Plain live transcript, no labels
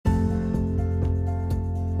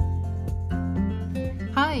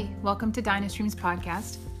Welcome to Dynastreams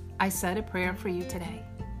Podcast. I said a prayer for you today.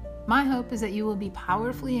 My hope is that you will be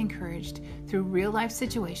powerfully encouraged through real life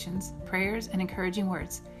situations, prayers, and encouraging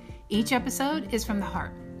words. Each episode is from the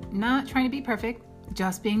heart, not trying to be perfect,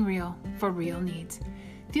 just being real for real needs.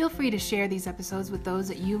 Feel free to share these episodes with those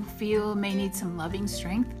that you feel may need some loving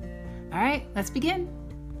strength. All right, let's begin.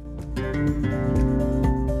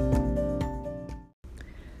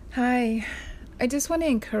 Hi, I just want to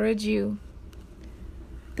encourage you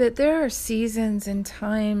that there are seasons and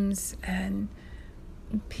times and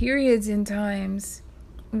periods in times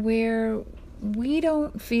where we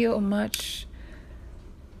don't feel much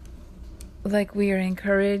like we are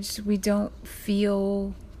encouraged. We don't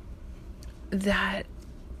feel that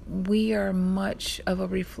we are much of a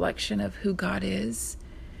reflection of who God is.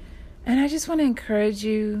 And I just want to encourage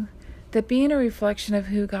you that being a reflection of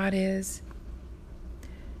who God is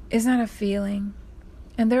not a feeling.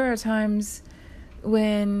 And there are times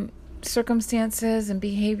when circumstances and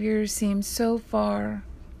behaviors seem so far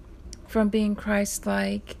from being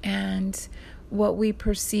Christ-like and what we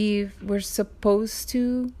perceive we're supposed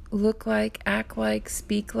to look like, act like,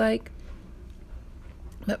 speak like.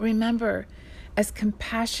 But remember, as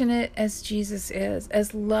compassionate as Jesus is,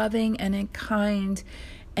 as loving and kind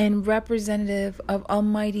and representative of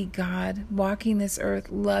Almighty God, walking this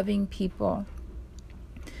earth, loving people,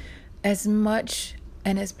 as much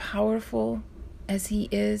and as powerful as he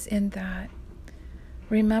is in that,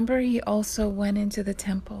 remember he also went into the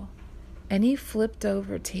temple and he flipped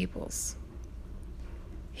over tables.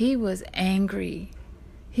 He was angry.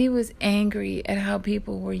 He was angry at how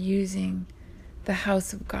people were using the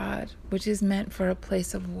house of God, which is meant for a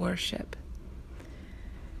place of worship.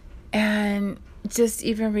 And just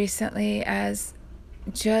even recently, as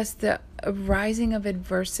just the rising of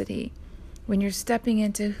adversity, when you're stepping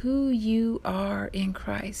into who you are in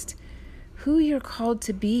Christ, who you're called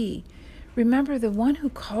to be, remember the one who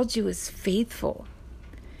called you is faithful.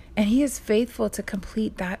 And he is faithful to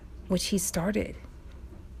complete that which he started.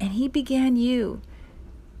 And he began you.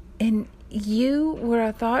 And you were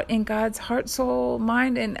a thought in God's heart, soul,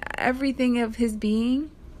 mind, and everything of his being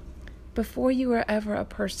before you were ever a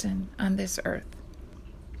person on this earth.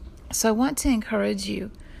 So I want to encourage you.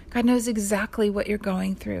 God knows exactly what you're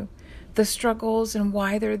going through, the struggles and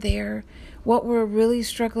why they're there, what we're really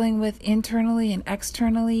struggling with internally and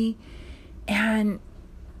externally. And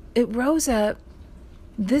it rose up,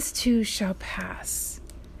 this too shall pass.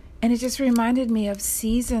 And it just reminded me of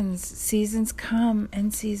seasons. Seasons come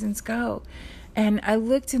and seasons go. And I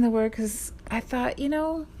looked in the word because I thought,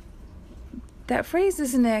 that phrase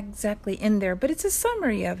isn't exactly in there, but it's a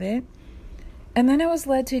summary of it. And then I was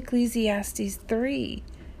led to Ecclesiastes 3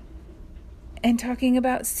 and talking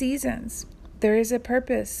about seasons. There is a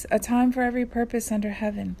purpose, a time for every purpose under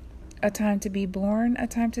heaven, a time to be born, a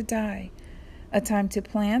time to die, a time to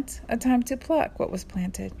plant, a time to pluck what was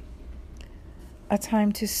planted, a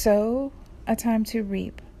time to sow, a time to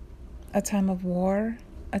reap, a time of war,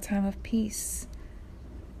 a time of peace,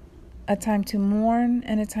 a time to mourn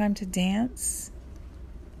and a time to dance,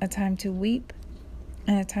 a time to weep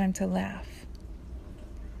and a time to laugh,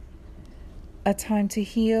 a time to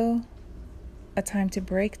heal, a time to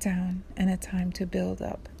break down, and a time to build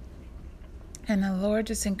up. And the Lord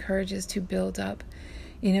just encourages to build up,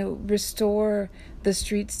 restore the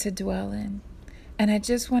streets to dwell in. And I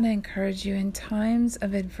just want to encourage you in times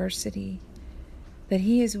of adversity that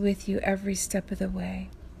he is with you every step of the way.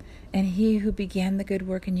 And he who began the good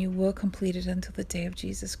work in you will complete it until the day of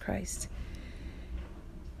Jesus Christ.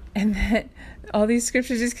 And that all these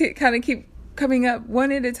scriptures just keep coming up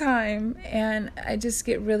one at a time, and I just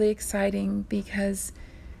get really exciting because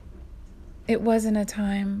it wasn't a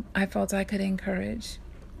time I felt I could encourage,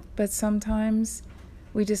 but sometimes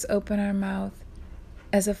we just open our mouth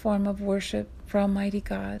as a form of worship for Almighty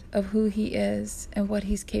God, of who he is and what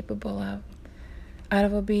he's capable of. Out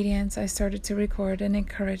of obedience, I started to record an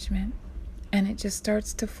encouragement, and it just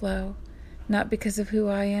starts to flow, not because of who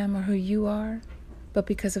I am or who you are, but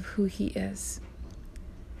because of who he is.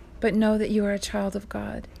 But know that you are a child of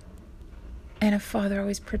God, and a father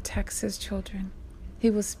always protects his children.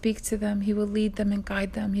 He will speak to them. He will lead them and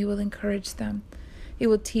guide them. He will encourage them. He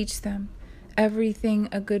will teach them everything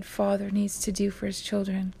a good father needs to do for his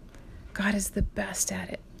children. God is the best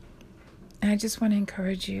at it. And I just want to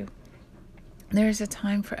encourage you. There is a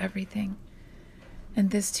time for everything,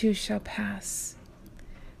 and this too shall pass.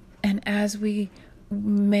 And as we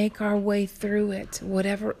make our way through it,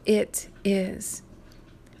 whatever it is,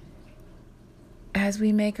 as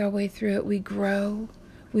we make our way through it, we grow,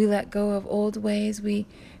 we let go of old ways, we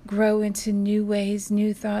grow into new ways,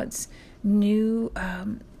 new thoughts, new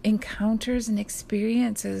encounters and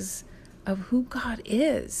experiences of who God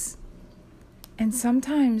is. And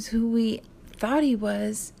sometimes who we thought he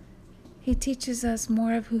was, he teaches us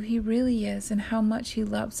more of who he really is and how much he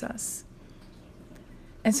loves us.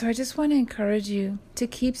 And so I just want to encourage you to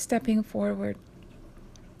keep stepping forward,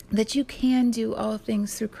 that you can do all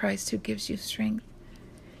things through Christ who gives you strength.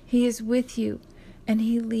 He is with you and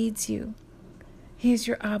he leads you. He is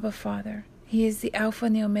your Abba Father. He is the Alpha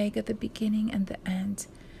and the Omega, the beginning and the end.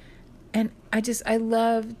 And I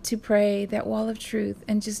love to pray that wall of truth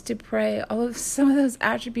and just to pray all of some of those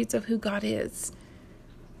attributes of who God is.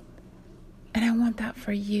 And I want that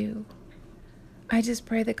for you. I just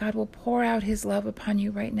pray that God will pour out his love upon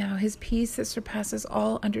you right now, his peace that surpasses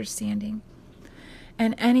all understanding.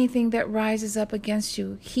 And anything that rises up against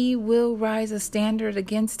you, he will rise a standard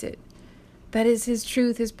against it. That is his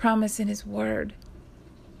truth, his promise, and his word.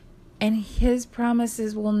 And his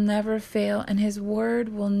promises will never fail, and his word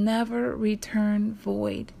will never return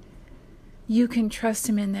void. You can trust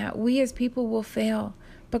him in that. We as people will fail,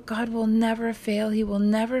 but God will never fail. He will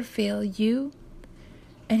never fail you,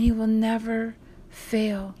 and he will never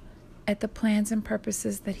fail at the plans and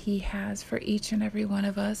purposes that he has for each and every one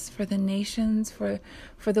of us, for the nations, for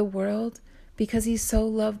the world, because he so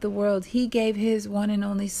loved the world. He gave his one and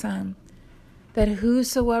only Son, that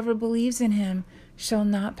whosoever believes in him shall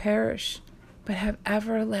not perish, but have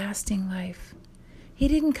everlasting life. He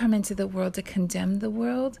didn't come into the world to condemn the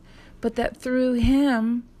world, but that through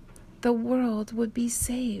him, the world would be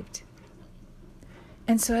saved.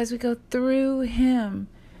 And so as we go through him,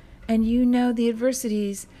 and you know the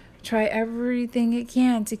adversities, try everything it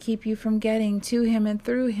can to keep you from getting to him and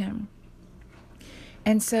through him.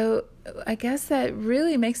 And so I guess that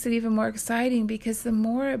really makes it even more exciting, because the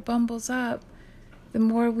more it bumbles up, the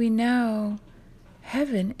more we know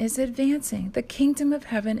heaven is advancing. The kingdom of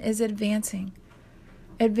heaven is advancing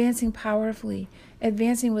powerfully,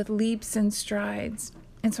 advancing with leaps and strides.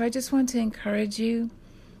 And so I just want to encourage you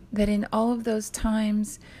that in all of those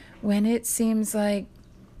times when it seems like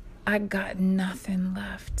I got nothing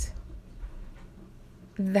left,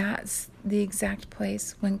 that's the exact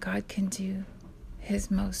place when God can do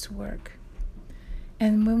his most work.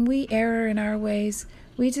 And when we err in our ways,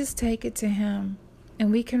 we just take it to him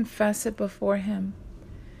and we confess it before him,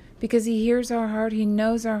 because he hears our heart. He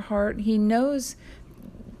knows our heart. He knows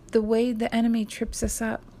the way the enemy trips us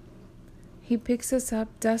up. He picks us up,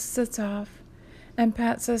 dusts us off, and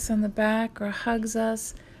pats us on the back or hugs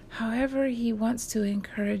us, however he wants to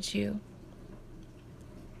encourage you.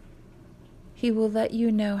 He will let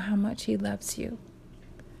you know how much he loves you,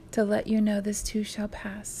 to let you know this too shall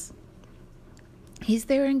pass. He's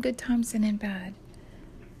there in good times and in bad.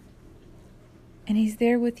 And he's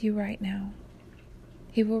there with you right now.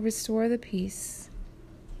 He will restore the peace.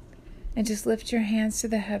 And just lift your hands to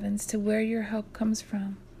the heavens, to where your help comes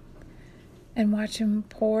from. And watch him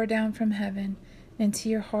pour down from heaven into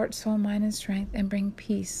your heart, soul, mind, and strength, and bring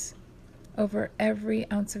peace over every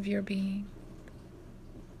ounce of your being.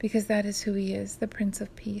 Because that is who he is, the Prince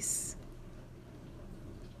of Peace.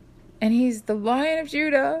 And he's the Lion of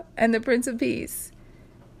Judah and the Prince of Peace.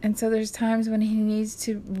 And so there's times when he needs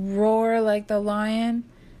to roar like the lion,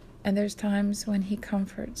 and there's times when he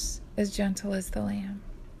comforts as gentle as the lamb.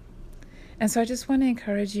 And so I just want to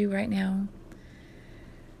encourage you right now,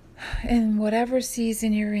 in whatever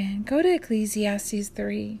season you're in, go to Ecclesiastes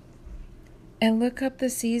 3 and look up the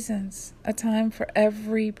seasons, a time for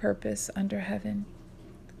every purpose under heaven.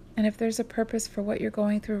 And if there's a purpose for what you're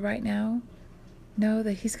going through right now, know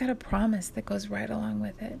that he's got a promise that goes right along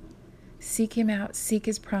with it. Seek him out, seek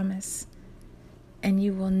his promise, and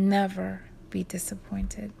you will never be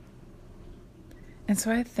disappointed. And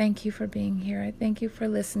so I thank you for being here. I thank you for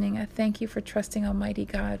listening. I thank you for trusting Almighty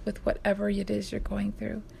God with whatever it is you're going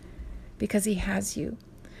through, because he has you.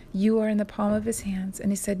 You are in the palm of his hands,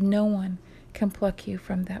 and he said no one can pluck you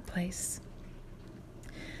from that place.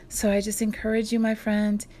 So I just encourage you, my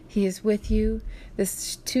friend, he is with you.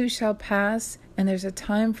 This too shall pass, and there's a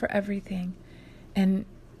time for everything. And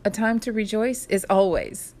a time to rejoice is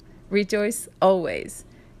always. Rejoice always.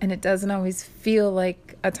 And it doesn't always feel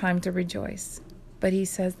like a time to rejoice. But he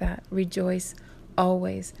says that. Rejoice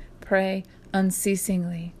always. Pray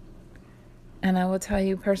unceasingly. And I will tell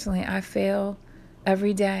you personally, I fail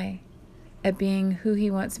every day at being who he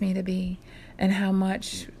wants me to be, and how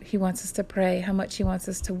much he wants us to pray, how much he wants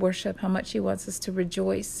us to worship, how much he wants us to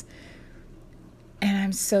rejoice. And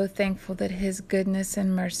I'm so thankful that his goodness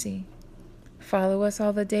and mercy follow us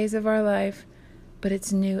all the days of our life, but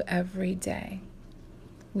it's new every day.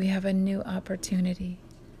 We have a new opportunity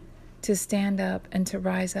to stand up and to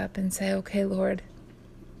rise up and say, okay, Lord,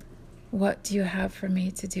 What do you have for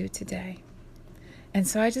me to do today? And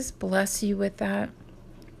so I just bless you with that.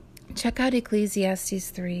 Check out Ecclesiastes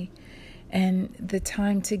 3 and the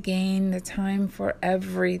time to gain, the time for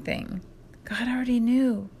everything. God already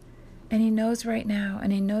knew, and He knows right now,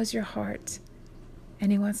 and He knows your heart,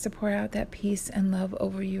 and He wants to pour out that peace and love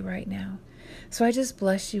over you right now. So I just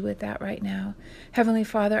bless you with that right now. Heavenly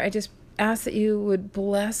Father, I just ask that you would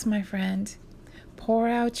bless my friend. Pour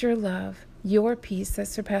out your love, your peace that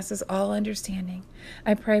surpasses all understanding.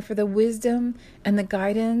 I pray for the wisdom and the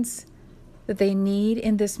guidance that they need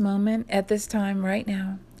in this moment, at this time, right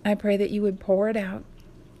now. I pray that you would pour it out,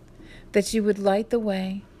 that you would light the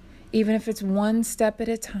way, even if it's one step at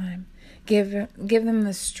a time. Give them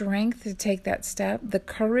the strength to take that step, the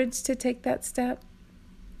courage to take that step,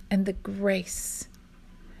 and the grace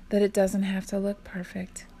that it doesn't have to look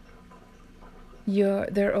perfect.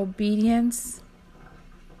 Their obedience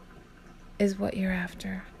is what you're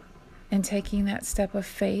after. And taking that step of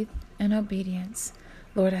faith and obedience,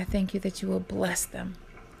 Lord, I thank you that you will bless them.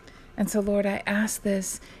 And so, Lord, I ask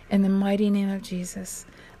this in the mighty name of Jesus.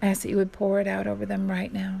 I ask that you would pour it out over them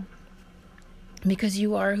right now, because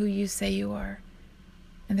you are who you say you are,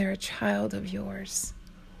 and they're a child of yours.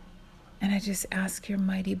 And I just ask your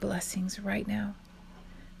mighty blessings right now.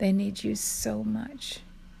 They need you so much.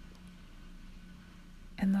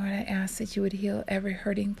 And Lord, I ask that you would heal every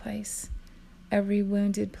hurting place, every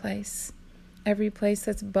wounded place, every place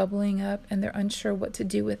that's bubbling up and they're unsure what to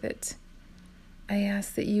do with it. I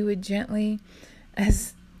ask that you would gently,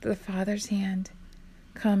 as the Father's hand,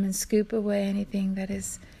 come and scoop away anything that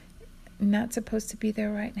is not supposed to be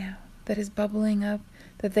there right now, that is bubbling up,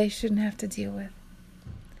 that they shouldn't have to deal with.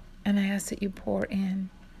 And I ask that you pour in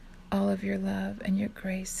all of your love and your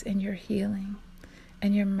grace and your healing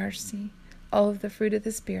and your mercy, all of the fruit of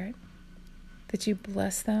the Spirit, that you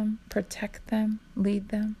bless them, protect them, lead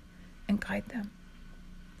them, and guide them.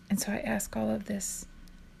 And so I ask all of this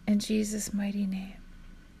in Jesus' mighty name.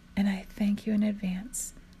 And I thank you in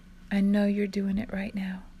advance. I know you're doing it right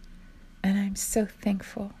now. And I'm so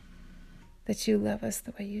thankful that you love us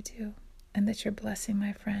the way you do, and that you're blessing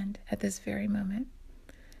my friend at this very moment.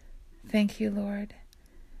 Thank you, Lord.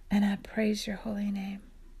 And I praise your holy name.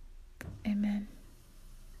 Amen.